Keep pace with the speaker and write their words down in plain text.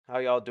How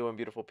y'all doing,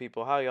 beautiful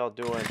people? How y'all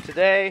doing?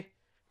 Today,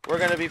 we're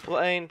gonna be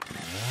playing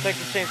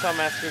Texas Chainsaw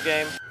Massacre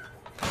Game.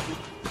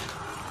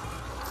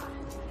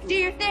 Do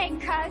your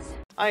thing, cuz.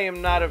 I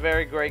am not a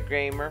very great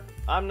gamer.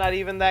 I'm not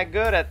even that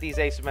good at these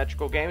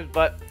asymmetrical games,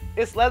 but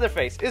it's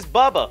Leatherface. It's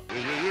Bubba.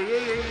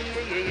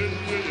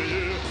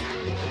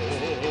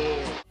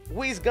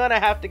 We's gonna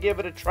have to give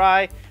it a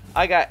try.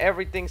 I got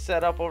everything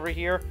set up over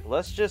here.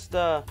 Let's just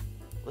dive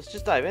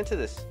into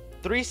this.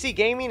 3C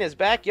Gaming is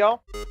back,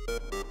 y'all.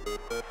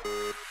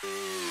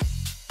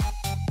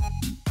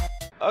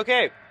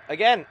 Okay,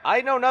 again, I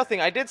know nothing.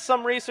 I did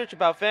some research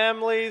about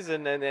families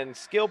and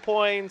skill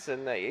points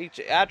and each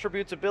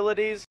attributes,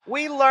 abilities.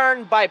 We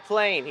learn by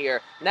playing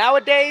here.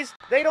 Nowadays,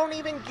 they don't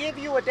even give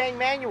you a dang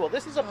manual.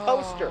 This is a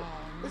poster.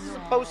 This is a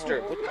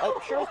poster, which I'm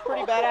sure is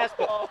pretty badass,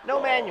 but no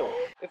manual.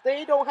 If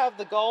they don't have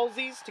the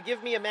gallsies to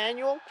give me a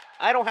manual,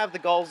 I don't have the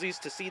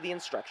gallsies to see the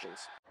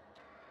instructions.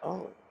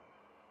 Oh.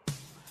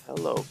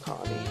 Hello,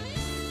 Connie.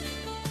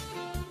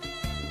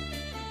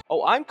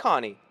 Oh, I'm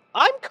Connie.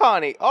 I'm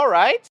Connie. All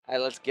right. All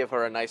right, let's give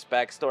her a nice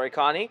backstory,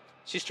 Connie.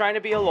 She's trying to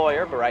be a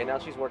lawyer, but right now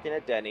she's working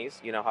at Denny's.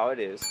 You know how it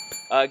is.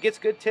 Gets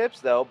good tips,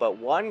 though, but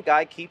one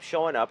guy keeps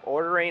showing up,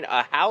 ordering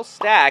a house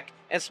stack,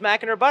 and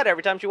smacking her butt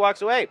every time she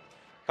walks away.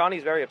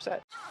 Connie's very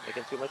upset.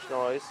 Making too much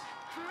noise.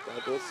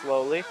 Gotta do it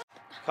slowly.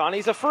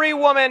 Connie's a free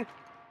woman.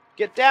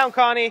 Get down,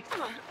 Connie.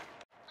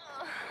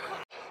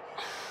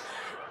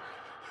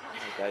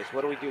 Guys,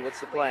 what do we do?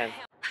 What's the plan?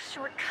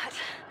 Shortcut.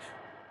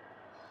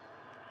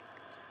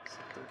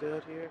 Something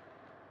good here?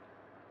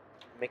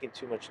 Making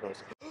too much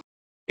noise.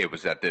 It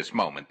was at this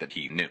moment that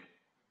he knew.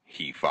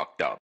 He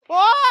fucked up.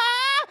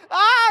 Oh,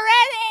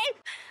 already!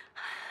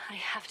 I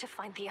have to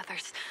find the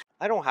others.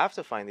 I don't have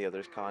to find the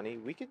others, Connie.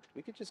 We could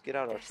just get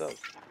out ourselves.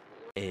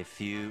 A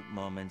few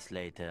moments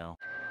later.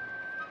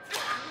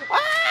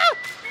 Ah!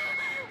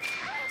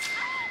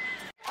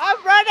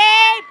 I'm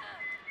running!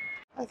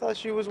 I thought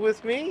she was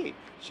with me.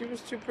 She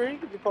was too pretty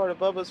to be part of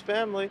Bubba's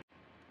family.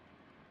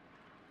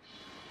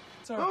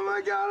 Sorry. Oh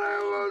my god, I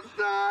almost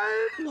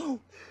died! No!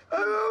 I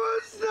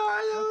almost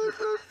died! That was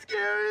so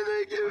scary,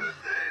 thank you.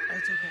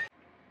 It's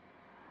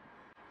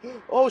okay.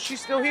 Oh, she's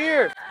still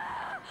here!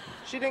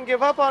 She didn't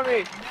give up on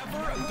me!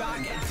 Never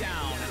back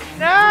down.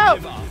 No!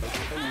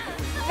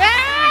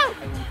 No!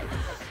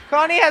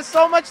 Connie has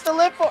so much to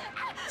live for!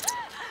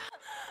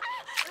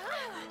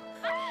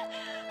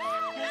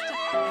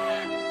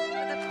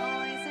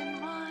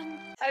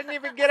 I didn't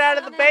even get out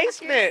of the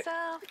basement!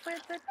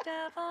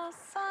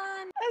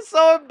 That's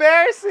so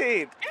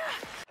embarrassing!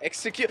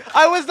 Execute!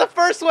 I was the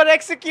first one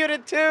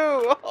executed too!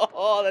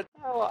 Oh, that's...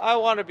 I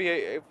want to be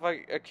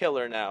a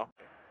killer now.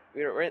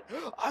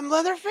 I'm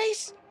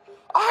Leatherface?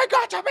 I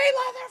got to be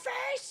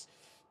Leatherface!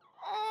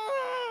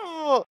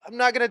 Oh, I'm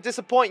not gonna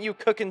disappoint you,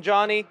 Cookin'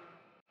 Johnny.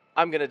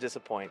 I'm gonna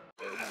disappoint.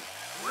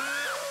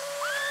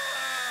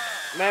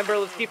 Remember,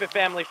 let's keep it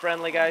family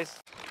friendly, guys.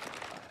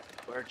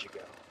 Where'd you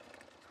go?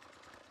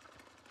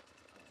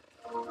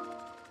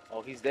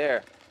 Oh, he's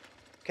there.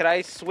 Could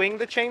I swing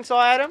the chainsaw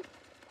at him?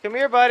 Come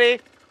here, buddy.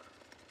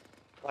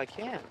 Oh, I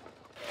can.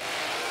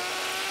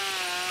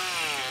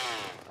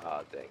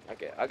 Oh, dang.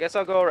 Okay, I guess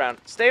I'll go around.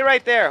 Stay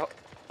right there.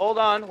 Hold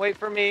on. Wait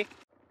for me.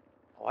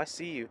 Oh, I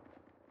see you.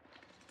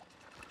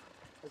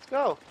 Let's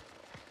go.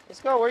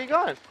 Let's go. Where are you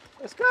going?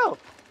 Let's go.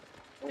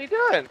 What are you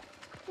doing?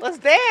 Let's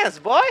dance,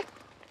 boy.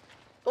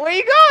 Where are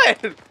you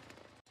going?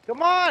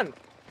 Come on.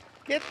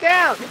 Get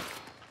down.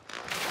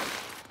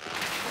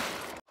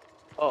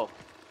 Oh.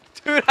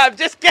 Dude, I'm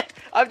just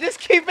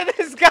keeping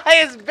this guy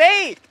as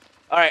bait.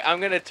 All right, I'm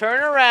going to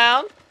turn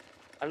around.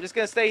 I'm just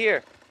going to stay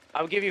here.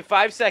 I'll give you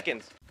 5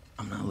 seconds.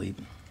 I'm not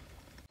leaving.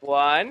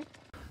 1.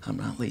 I'm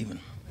not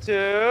leaving.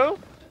 2.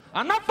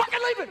 I'm not fucking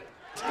leaving!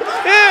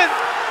 Dude,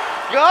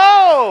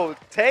 go!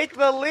 Take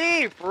the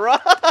leap. Run!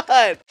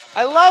 I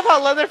love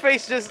how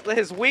Leatherface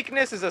his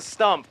weakness is a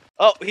stump.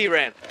 Oh, he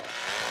ran.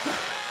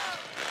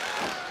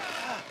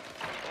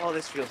 Oh,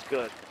 this feels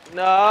good.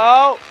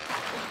 No!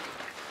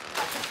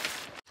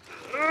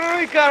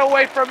 He got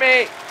away from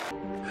me!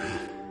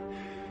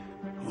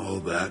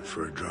 All that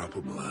for a drop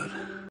of blood.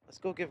 Let's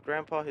go give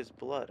Grandpa his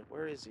blood.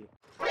 Where is he?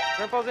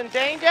 Grandpa's in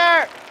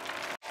danger!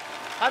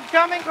 I'm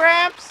coming,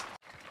 Gramps!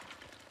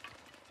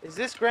 Is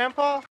this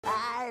Grandpa?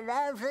 I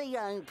love the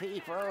young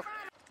people.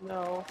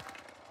 No.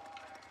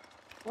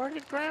 Where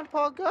did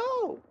Grandpa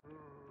go?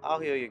 I'll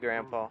heal you,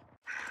 Grandpa.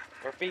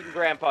 We're feeding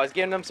Grandpa. He's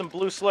giving him some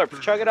blue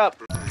slurps. Chug it up.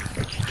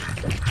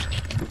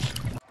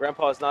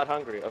 Grandpa's not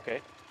hungry.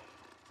 Okay.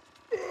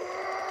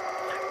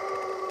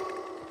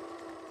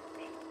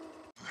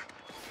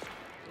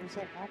 What's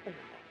that happening?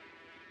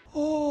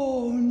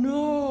 Oh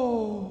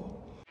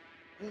no!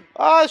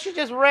 Oh, she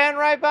just ran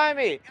right by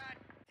me. God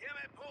damn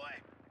it, boy!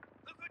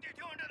 Look what you're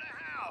doing to the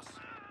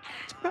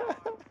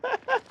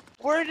house!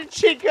 Where did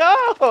she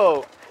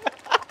go?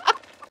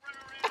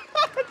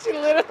 She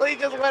literally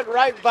just went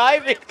right by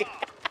me.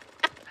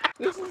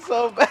 This is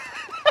so bad.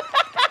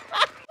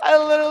 I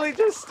literally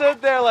just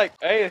stood there like,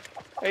 hey,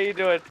 how you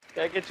doing?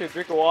 Can I get you a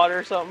drink of water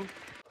or something?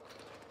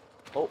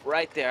 Oh,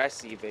 right there. I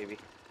see you, baby.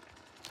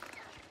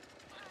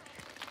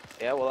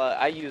 Yeah, well,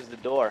 I used the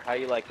door. How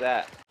you like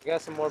that? I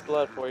got some more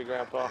blood for you,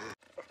 Grandpa.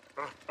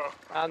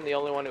 I'm the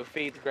only one who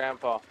feeds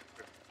Grandpa.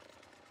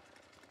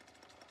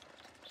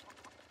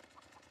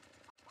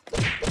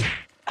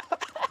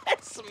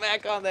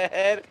 Smack on the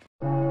head.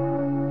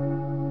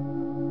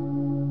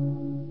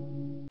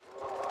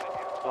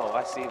 Oh,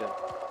 I see them.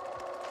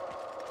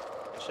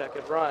 Wish I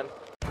could run.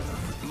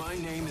 My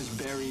name is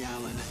Barry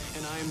Allen,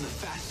 and I am the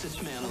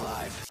fastest man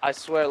alive. I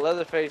swear,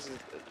 Leatherface,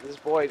 this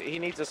boy, he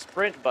needs a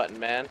sprint button,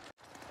 man.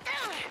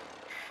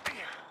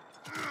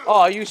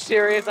 Oh, are you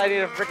serious? I need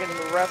to freaking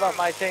rev up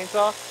my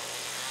chainsaw?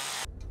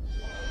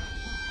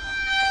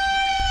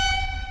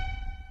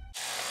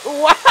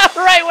 Wow,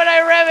 right when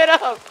I rev it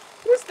up!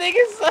 This thing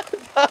is so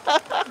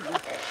dumb.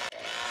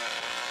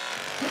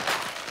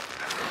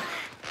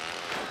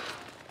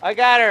 I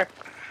got her.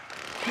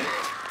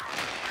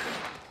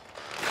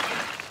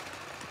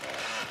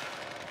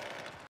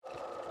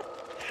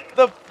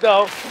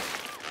 No.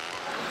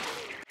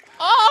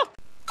 Oh!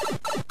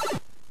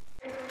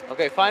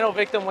 Okay, final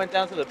victim went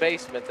down to the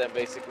basement then,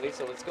 basically.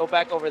 So let's go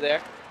back over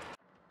there.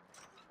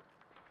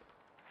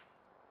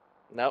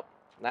 Nope,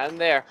 not in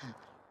there.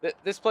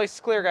 This place is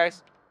clear,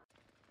 guys.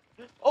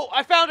 Oh,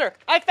 I found her!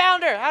 I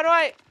found her! How do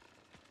I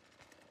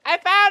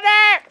found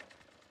her!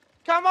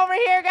 Come over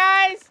here,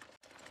 guys!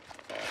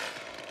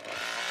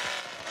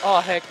 Oh,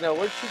 heck no.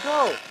 Where'd she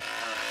go?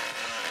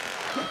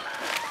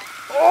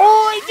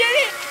 Oh, I did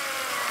it!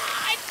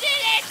 I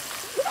did it!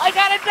 I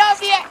got a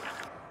W!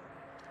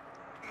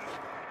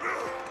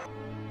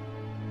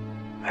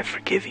 I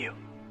forgive you.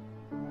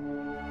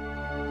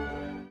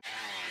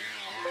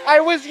 I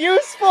was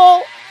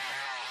useful!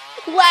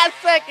 Last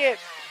second!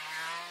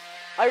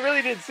 I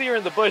really did see her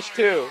in the bush,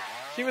 too.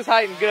 She was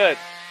hiding good.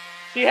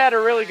 She had a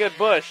really good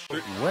bush.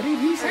 What did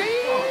he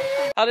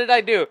say? How did I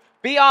do?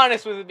 Be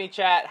honest with me,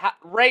 chat.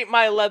 Rate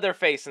my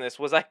Leatherface in this.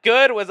 Was I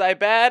good? Was I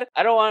bad?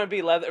 I don't want to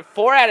be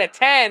 4 out of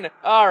 10.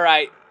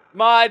 Alright.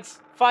 Mods,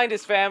 find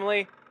his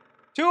family.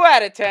 2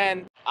 out of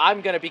 10.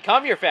 I'm gonna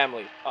become your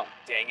family. Oh,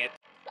 dang it.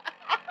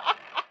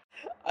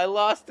 I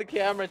lost the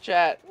camera,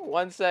 chat.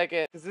 1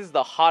 second. This is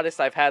the hottest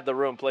I've had the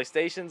room.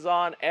 PlayStation's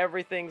on.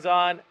 Everything's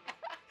on.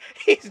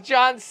 He's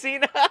John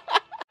Cena.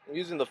 I'm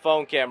using the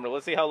phone camera.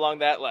 Let's see how long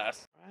that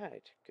lasts.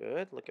 Alright,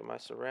 good. Look at my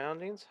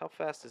surroundings. How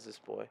fast is this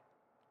boy?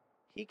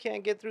 He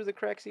can't get through the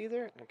cracks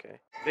either? Okay.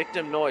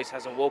 Victim noise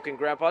has awoken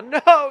Grandpa.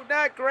 No,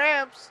 not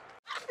Gramps!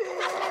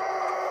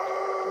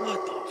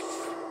 What the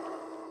f...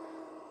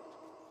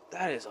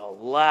 That is a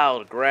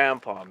loud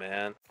Grandpa,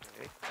 man.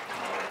 Okay.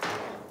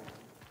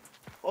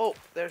 Oh,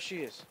 there she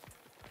is.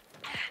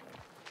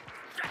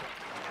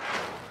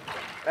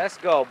 Let's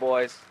go,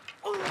 boys.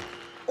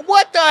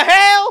 What the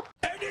hell?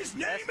 And his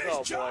name Let's is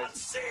go, John boys.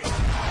 Cena.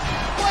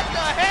 What the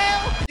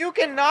hell? You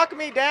can knock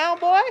me down,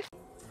 boy?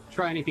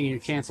 Try anything and you're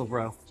canceled,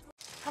 bro.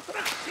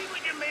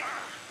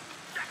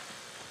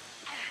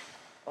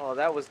 Oh,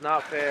 that was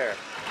not fair.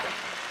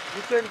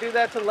 You couldn't do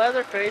that to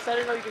Leatherface. I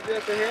didn't know you could do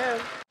that to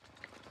him.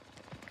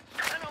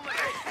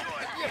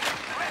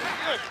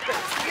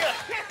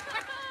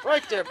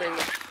 Right there,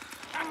 baby.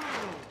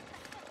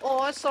 Oh,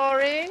 I'm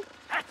sorry.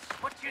 That's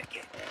what you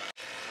get.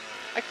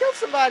 I killed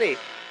somebody.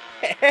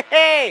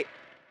 Hey,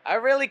 I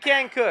really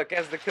can cook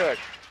as the cook.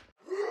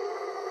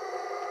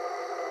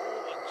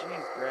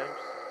 Jeez, Gramps.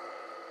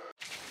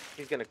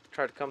 He's gonna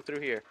try to come through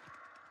here.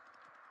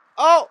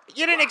 Oh,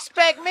 you didn't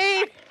expect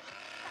me?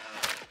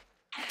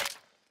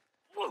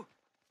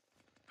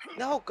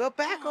 No, go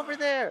back over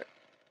there.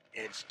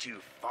 It's too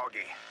foggy.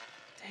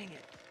 Dang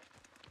it.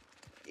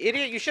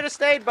 Idiot, you should have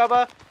stayed,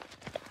 Bubba.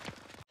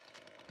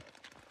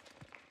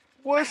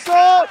 What's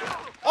up?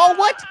 Oh,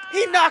 what?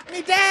 He knocked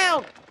me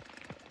down.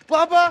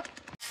 Bubba.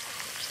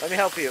 Let me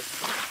help you.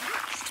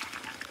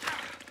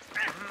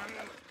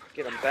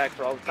 Get him back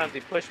for all the times he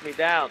pushed me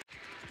down.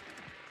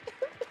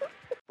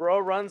 Bro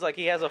runs like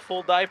he has a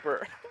full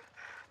diaper.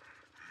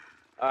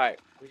 Alright,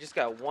 we just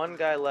got one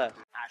guy left.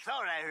 I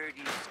thought I heard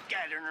you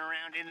scattering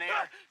around in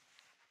there.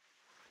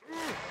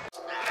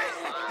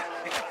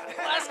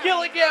 Last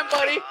kill again,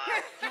 buddy.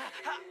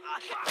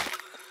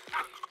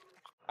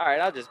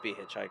 Alright, I'll just be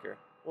Hitchhiker.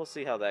 We'll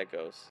see how that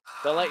goes.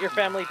 Don't let your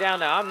family down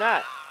now. I'm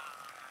not.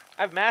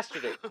 I've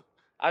mastered it.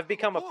 I've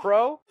become a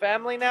pro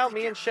family now.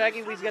 Me and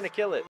Shaggy, we's gonna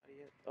kill it.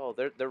 Oh,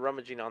 they're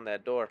rummaging on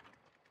that door.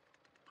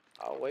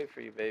 I'll wait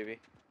for you, baby.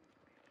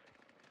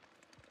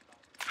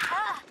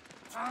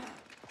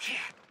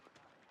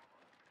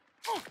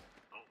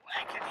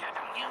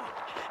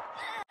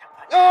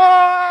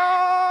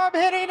 Oh, I'm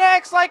hitting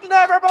X like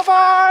never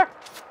before!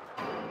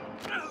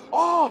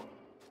 Oh!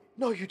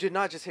 No, you did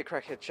not just hit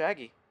Crackhead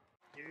Shaggy.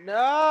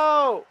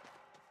 No!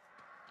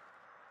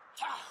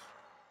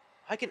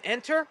 I can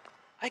enter?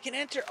 I can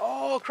enter.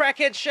 Oh,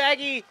 Crackhead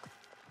Shaggy!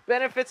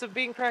 Benefits of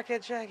being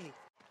Crackhead Shaggy.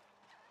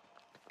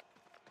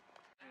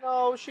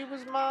 No, she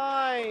was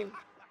mine.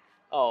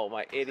 Oh,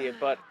 my idiot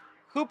butt.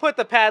 Who put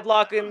the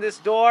padlock in this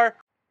door?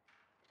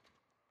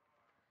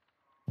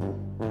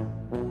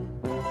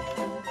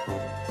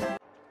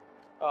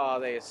 Oh,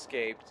 they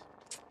escaped.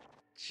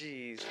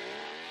 Jeez.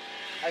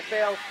 I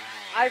failed.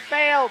 I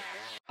failed.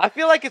 I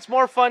feel like it's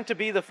more fun to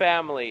be the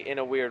family in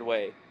a weird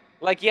way.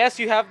 Like, yes,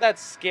 you have that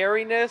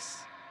scariness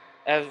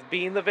as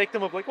being the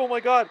victim of like, oh my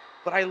god,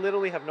 but I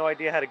literally have no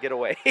idea how to get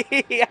away.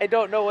 I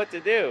don't know what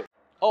to do.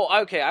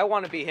 Oh, okay, I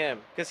want to be him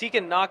because he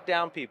can knock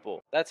down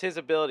people. That's his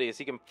ability, is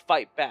he can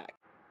fight back.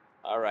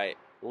 All right,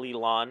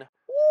 Leland.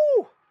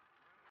 Woo!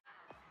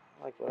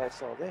 I like what I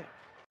saw there.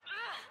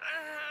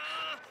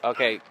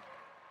 Okay,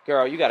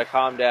 girl, you gotta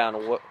calm down.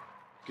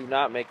 Do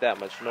not make that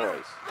much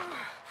noise.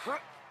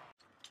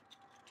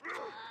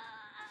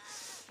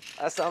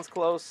 That sounds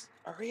close.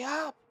 Hurry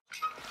up.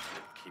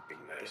 Keeping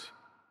this.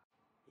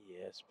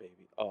 Yes,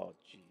 baby. Oh,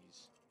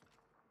 jeez.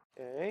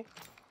 Okay.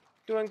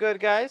 Doing good,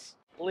 guys.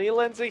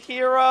 Leland's a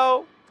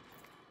hero.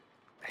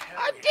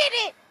 I did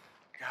it!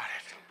 Got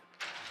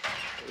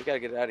it. We gotta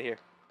get out of here.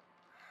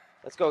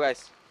 Let's go,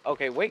 guys.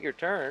 Okay, wait your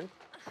turn.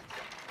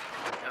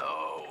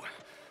 No.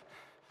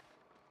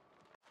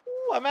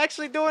 Ooh, I'm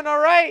actually doing all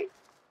right.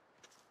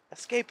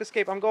 Escape,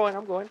 escape. I'm going.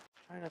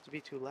 Try not to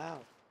be too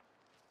loud.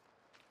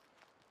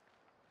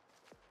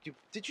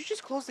 Did you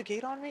just close the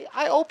gate on me?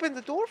 I opened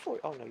the door for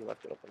you. Oh, no, you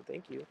left it open.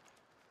 Thank you.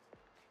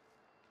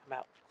 I'm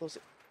out. Close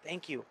it.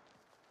 Thank you.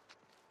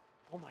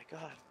 Oh, my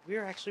God.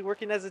 We're actually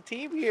working as a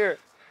team here.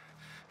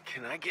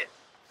 Can I get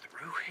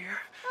through here?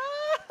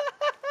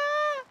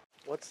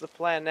 What's the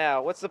plan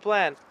now? What's the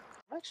plan?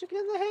 I'm actually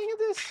getting the hang of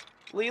this.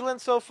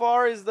 Leland so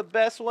far is the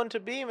best one to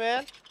be,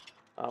 man.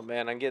 Oh,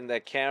 man, I'm getting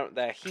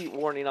that heat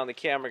warning on the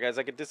camera, guys.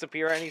 I could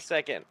disappear any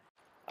second.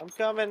 I'm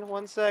coming.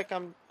 One sec.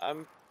 I'm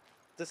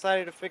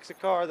decided to fix a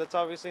car that's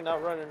obviously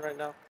not running right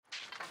now.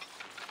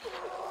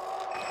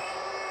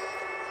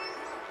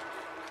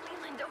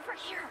 Leland, over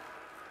here.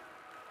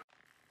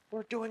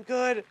 We're doing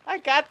good. I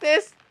got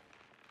this.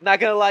 Not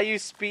gonna lie, you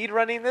speed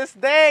running this.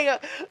 Dang.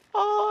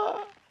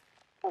 Oh,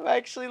 I'm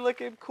actually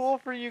looking cool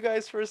for you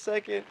guys for a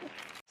second.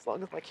 As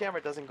long as my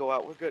camera doesn't go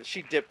out, we're good.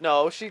 She dipped.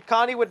 No,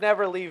 Connie would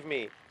never leave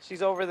me.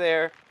 She's over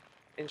there,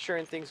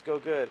 ensuring things go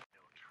good.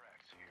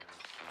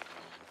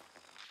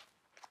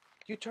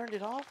 You turned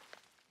it off?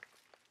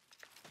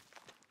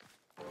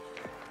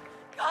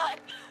 God,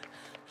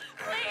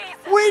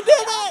 please. We did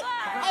it!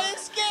 I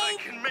escaped! I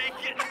can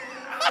make it.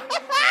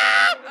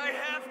 I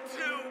have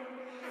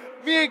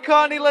to. Me and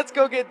Connie, let's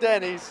go get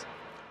Denny's.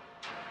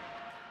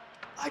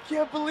 I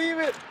can't believe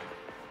it.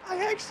 I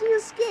actually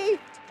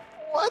escaped.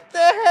 What the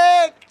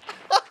heck?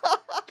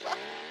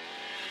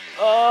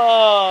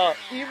 Oh,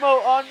 emo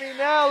on me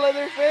now,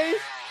 Leatherface.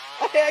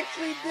 I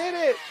actually did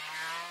it.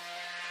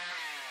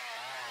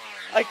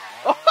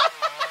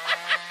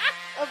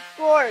 Of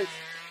course.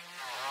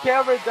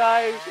 Camera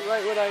dies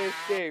right when I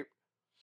escape.